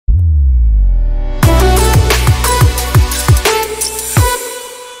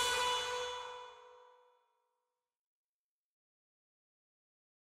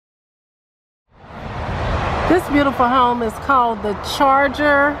This beautiful home is called the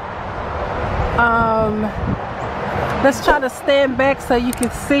Charger. Let's try to stand back so you can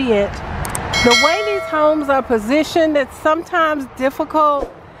see it. The way these homes are positioned, it's sometimes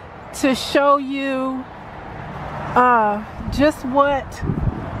difficult to show you just what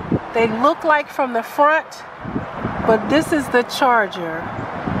they look like from the front, but this is the Charger.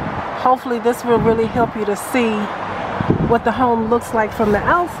 Hopefully this will really help you to see what the home looks like from the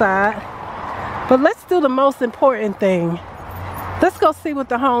outside. But let's do the most important thing. Let's go see what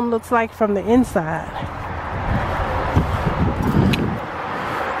the home looks like from the inside.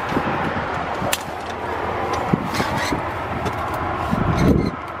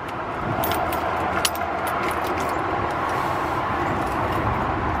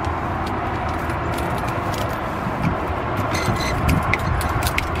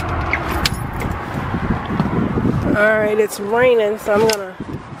 Alright, it's raining, so I'm gonna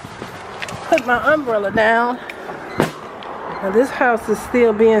put my umbrella down. Now this house is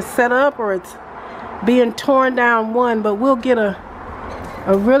still being set up, or it's being torn down one, but we'll get a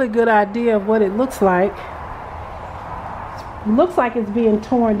really good idea of what it looks like. It looks like it's being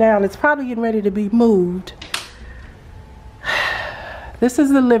torn down. It's probably getting ready to be moved. This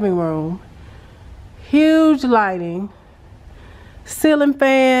is the living room. Huge lighting. Ceiling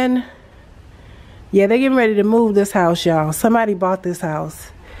fan. Yeah, they're getting ready to move this house, y'all. Somebody bought this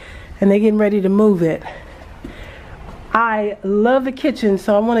house and they're getting ready to move it. I love the kitchen,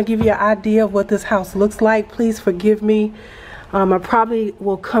 so I want to give you an idea of what this house looks like. Please forgive me. I probably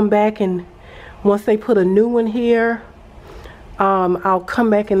will come back, and once they put a new one here, I'll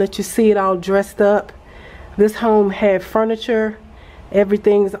come back and let you see it all dressed up. This home had furniture.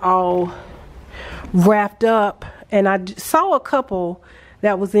 Everything's all wrapped up, and I saw a couple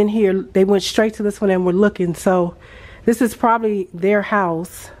that was in here. They went straight to this one and were looking, so this is probably their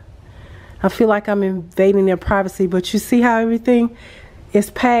house. I feel like I'm invading their privacy, but you see how everything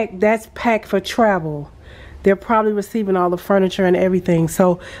is packed? That's packed for travel. They're probably receiving all the furniture and everything.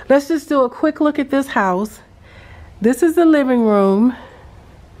 So let's just do a quick look at this house. This is the living room.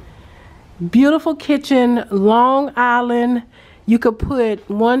 Beautiful kitchen, Long Island. You could put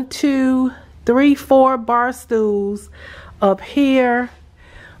 1, 2, 3, 4 bar stools up here.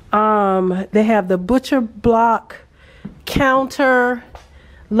 They have the butcher block counter.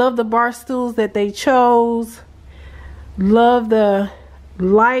 Love the bar stools that they chose. Love the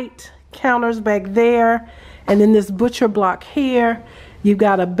light counters back there. And then this butcher block here. You've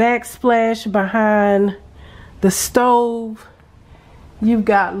got a backsplash behind the stove. You've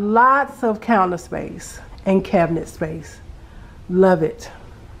got lots of counter space and cabinet space. Love it.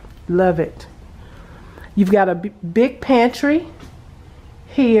 Love it. You've got a big pantry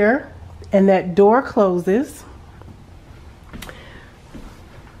here, and that door closes.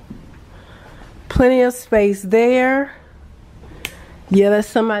 Plenty of space there. Yeah, that's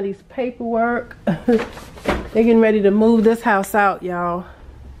somebody's paperwork. They're getting ready to move this house out, y'all.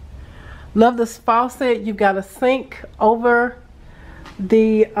 Love this faucet. You've got a sink over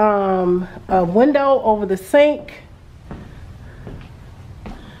the a window over the sink.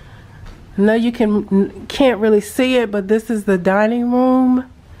 I know you can't really see it, but this is the dining room.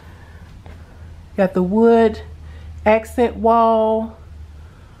 Got the wood accent wall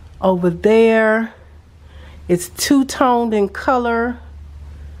over there. It's two-toned in color.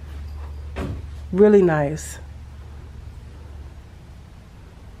 Really nice.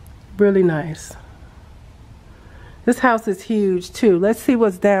 Really nice. This house is huge too. Let's see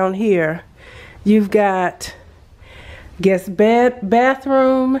what's down here. You've got guest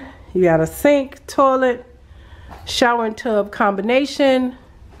bathroom. You got a sink, toilet, shower and tub combination.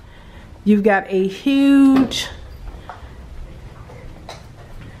 You've got a huge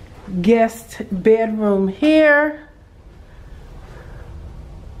guest bedroom here.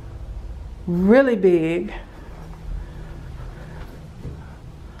 Really big.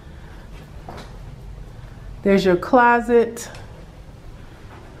 There's your closet.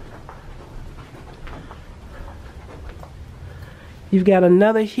 You've got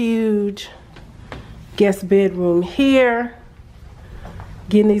another huge guest bedroom here.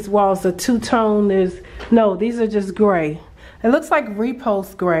 Again, these walls are two-tone. These are just gray. It looks like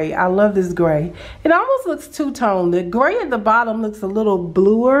repost gray. I love this gray. It almost looks two-tone. The gray at the bottom looks a little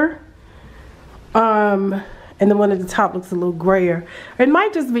bluer. And the one at the top looks a little grayer. It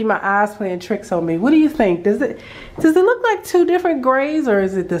might just be my eyes playing tricks on me. What do you think? Does it look like two different grays, or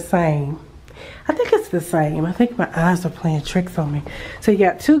is it the same? I think it's the same. I think my eyes are playing tricks on me. So you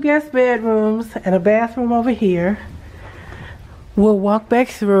got two guest bedrooms and a bathroom over here. We'll walk back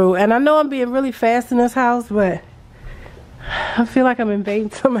through. And I know I'm being really fast in this house, but I feel like I'm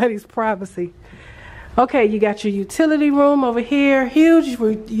invading somebody's privacy. Okay, you got your utility room over here. Huge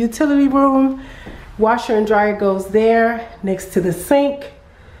utility room. Washer and dryer goes there next to the sink.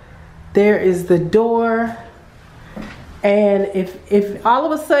 There is the door. And if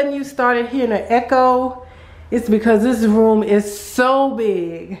all of a sudden you started hearing an echo, it's because this room is so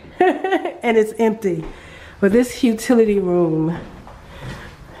big and it's empty. But this utility room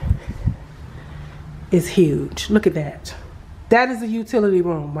is huge. Look at that. That is a utility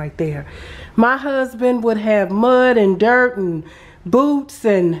room right there. My husband would have mud and dirt and boots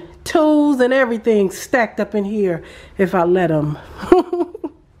and tools and everything stacked up in here if I let him.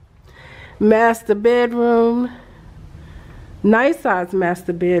 Master bedroom. Nice size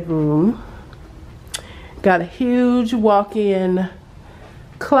master bedroom. Got a huge walk-in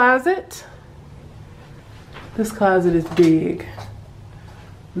closet. This closet is big.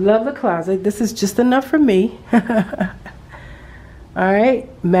 Love the closet. This is just enough for me. All right,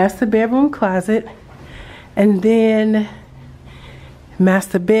 master bedroom closet. And then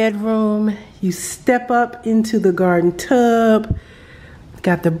master bedroom. You step up into the garden tub.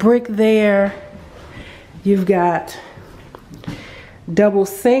 Got the brick there. You've got double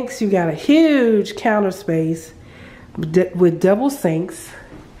sinks. You got a huge counter space with double sinks.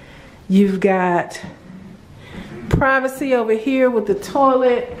 You've got privacy over here with the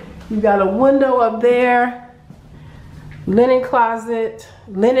toilet. You've got a window up there. Linen closet,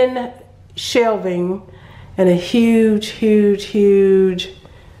 linen shelving, and a huge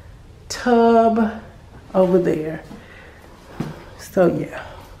tub over there. So yeah,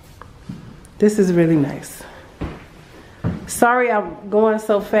 this is really nice. Sorry I'm going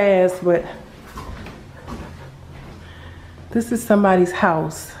so fast, but this is somebody's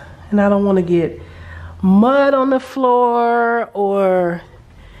house and I don't want to get mud on the floor or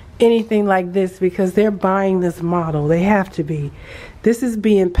anything like this because they're buying this model. They have to be. This is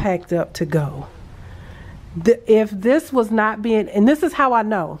being packed up to go. If this was not being, and this is how I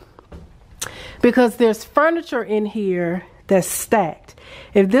know, because there's furniture in here that's stacked.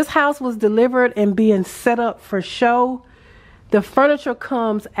 If this house was delivered and being set up for show, the furniture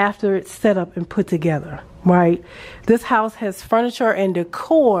comes after it's set up and put together, right? This house has furniture and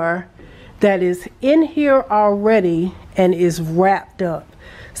decor that is in here already and is wrapped up.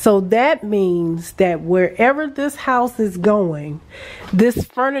 So that means that wherever this house is going, this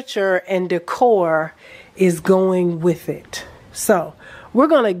furniture and decor is going with it. So we're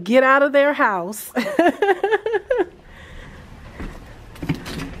going to get out of their house.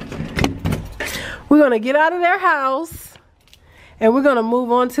 We're going to get out of their house and we're going to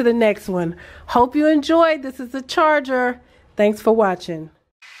move on to the next one. Hope you enjoyed. This is the charger. Thanks for watching.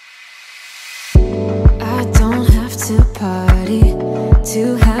 I don't have to party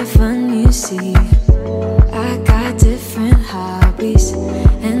to have fun, you see. I got different hobbies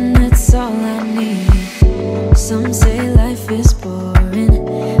and that's all I need. Some say life is boring,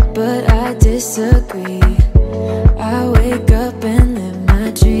 but I disagree. I wake up and live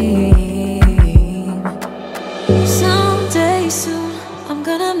my dream. Someday soon I'm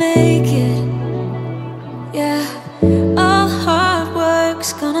gonna make